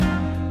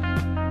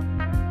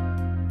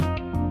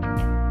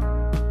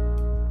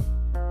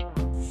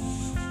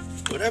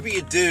whatever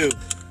you do,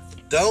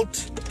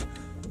 don't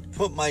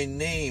put my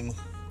name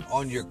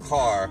on your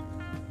car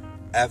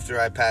after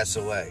I pass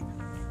away.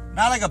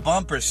 Not like a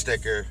bumper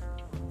sticker.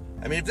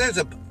 I mean, if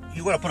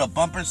you want to put a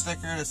bumper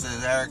sticker that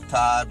says Eric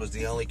Todd was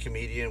the only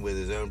comedian with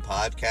his own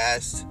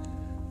podcast,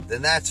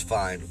 then that's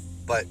fine.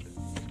 But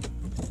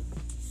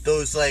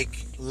those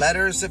like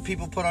letters that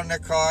people put on their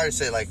car,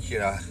 say like, you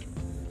know,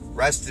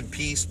 rest in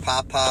peace,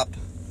 Pop Pop,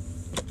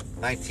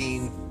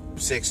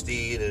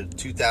 1960 to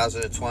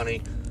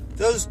 2020.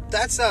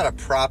 That's not a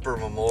proper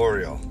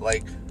memorial.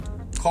 Like,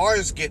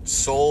 cars get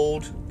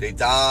sold, they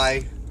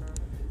die.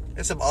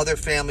 There's some other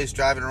families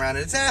driving around,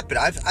 and it's happened.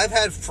 I've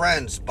had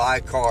friends buy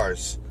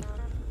cars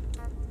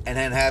and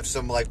then have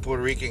some like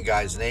Puerto Rican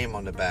guy's name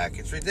on the back.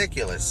 It's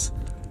ridiculous.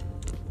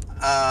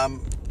 And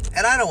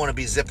I don't want to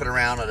be zipping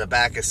around on the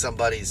back of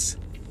somebody's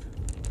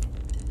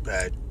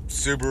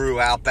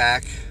Subaru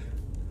Outback.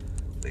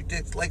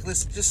 Like,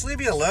 listen, just leave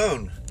me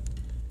alone.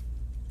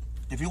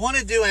 If you want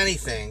to do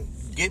anything,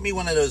 get me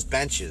one of those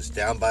benches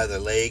down by the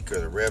lake or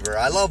the river.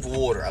 I love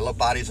water. I love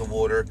bodies of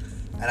water.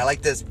 And I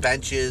like those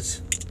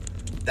benches.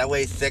 That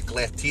way thick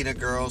Latina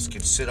girls can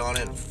sit on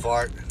it and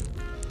fart.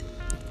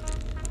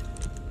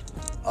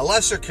 A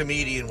lesser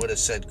comedian would have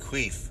said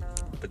Queef.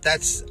 But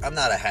I'm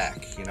not a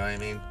hack, you know what I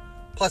mean?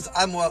 Plus,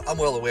 I'm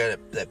well aware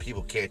that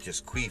people can't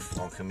just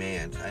queef on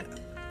command.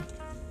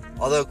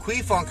 Although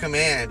Queef on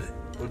command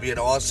would be an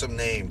awesome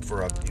name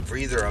for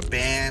either a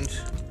band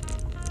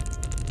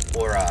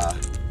or a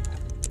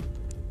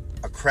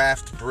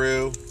craft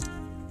brew.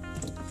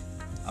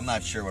 I'm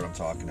not sure what I'm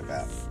talking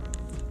about.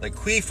 Like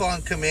Queef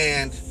on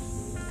Command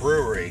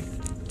Brewery.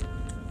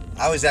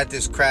 I was at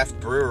this craft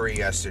brewery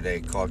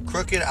yesterday called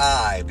Crooked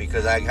Eye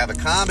because I have a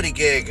comedy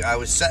gig. I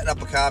was setting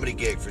up a comedy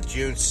gig for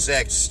June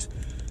 6th.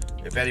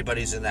 If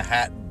anybody's in the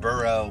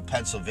Hatboro,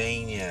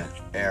 Pennsylvania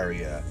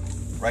area.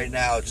 Right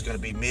now it's going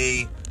to be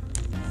me,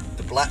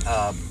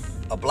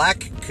 a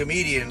black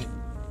comedian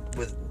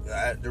with,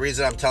 the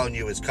reason I'm telling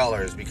you his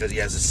color is because he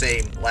has the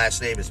same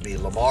last name as me,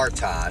 Lamar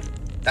Todd.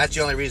 That's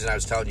the only reason I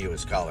was telling you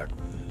his color.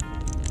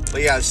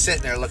 But yeah, I was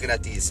sitting there looking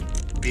at these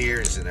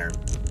beers and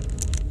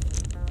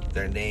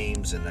their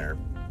names and their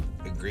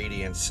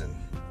ingredients, and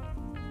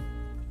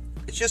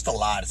it's just a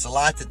lot. It's a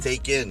lot to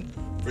take in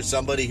for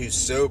somebody who's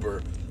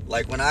sober.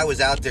 Like when I was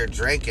out there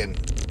drinking,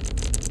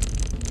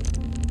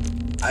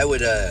 I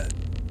would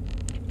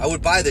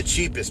buy the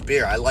cheapest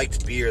beer. I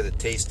liked beer that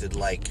tasted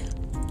like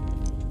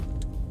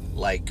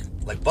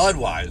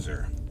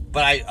Budweiser.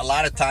 But a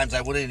lot of times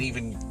I wouldn't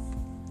even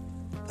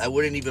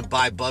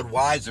buy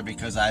Budweiser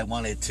because I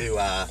wanted to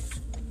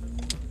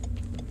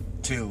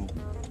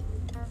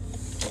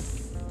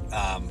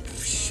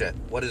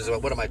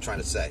what am I trying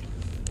to say?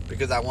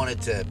 Because I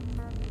wanted to,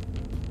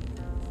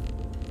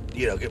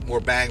 you know, get more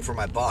bang for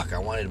my buck. I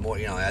wanted more,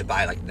 you know, I'd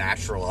buy like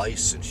natural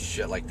ice and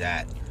shit like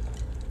that.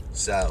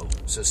 So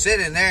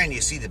sitting there and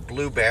you see the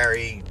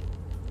blueberry,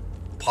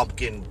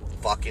 pumpkin,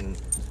 fucking,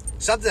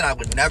 something I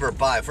would never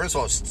buy. First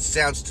of all, it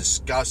sounds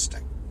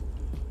disgusting.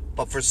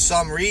 But for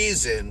some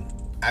reason,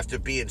 after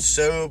being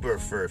sober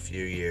for a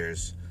few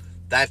years,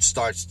 that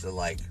starts to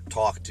like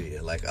talk to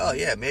you. Like, oh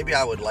yeah, maybe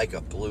I would like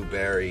a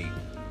blueberry,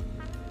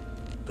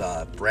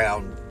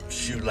 brown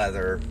shoe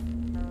leather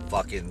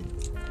fucking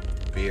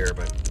beer,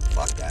 but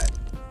fuck that.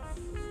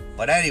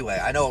 But anyway,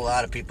 I know a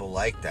lot of people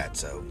like that,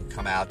 so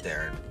come out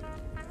there and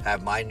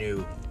have my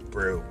new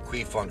brew,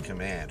 Queef on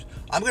Command.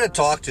 I'm going to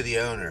talk to the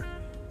owner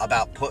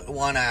about putting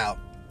one out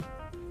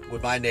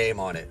with my name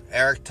on it.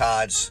 Eric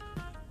Todd's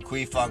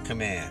Queef on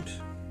Command.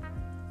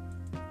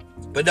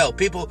 But no,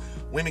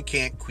 women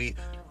can't queef.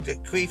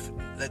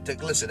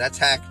 Listen, that's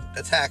hack.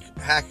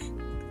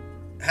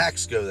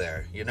 Hacks go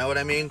there. You know what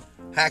I mean?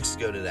 Hacks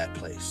go to that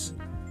place.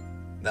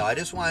 No, I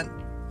just want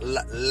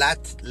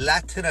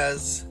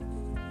Latinas,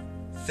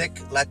 thick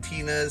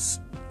Latinas,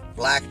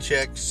 black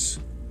chicks,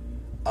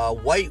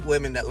 white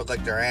women that look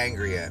like they're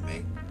angry at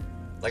me.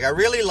 Like, I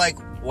really like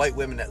white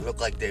women that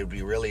look like they would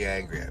be really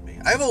angry at me.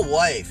 I have a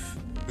wife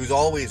who's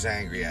always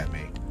angry at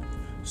me.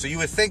 So you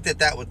would think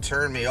that would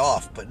turn me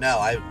off, but no,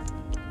 I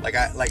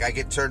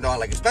get turned on,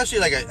 like, especially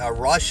like a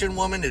Russian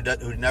woman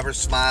who never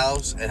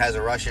smiles and has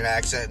a Russian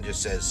accent and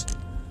just says,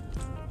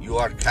 "You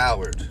are a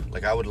coward."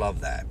 Like, I would love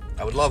that.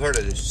 I would love her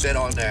to just sit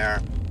on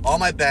there, on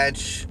my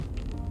bench,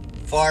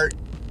 fart,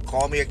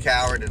 call me a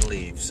coward, and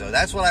leave. So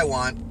that's what I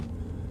want,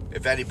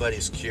 if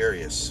anybody's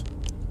curious.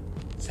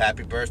 It's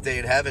happy birthday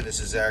in heaven. This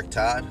is Eric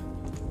Todd.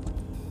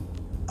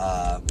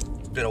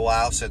 It's been a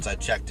while since I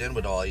checked in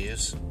with all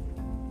yous.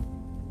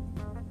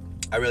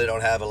 I really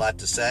don't have a lot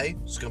to say.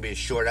 It's going to be a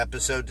short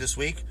episode this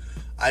week.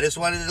 I just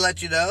wanted to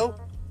let you know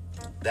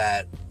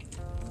that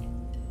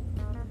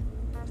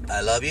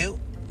I love you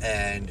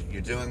and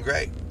you're doing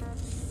great.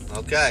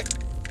 Okay.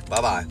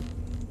 Bye-bye.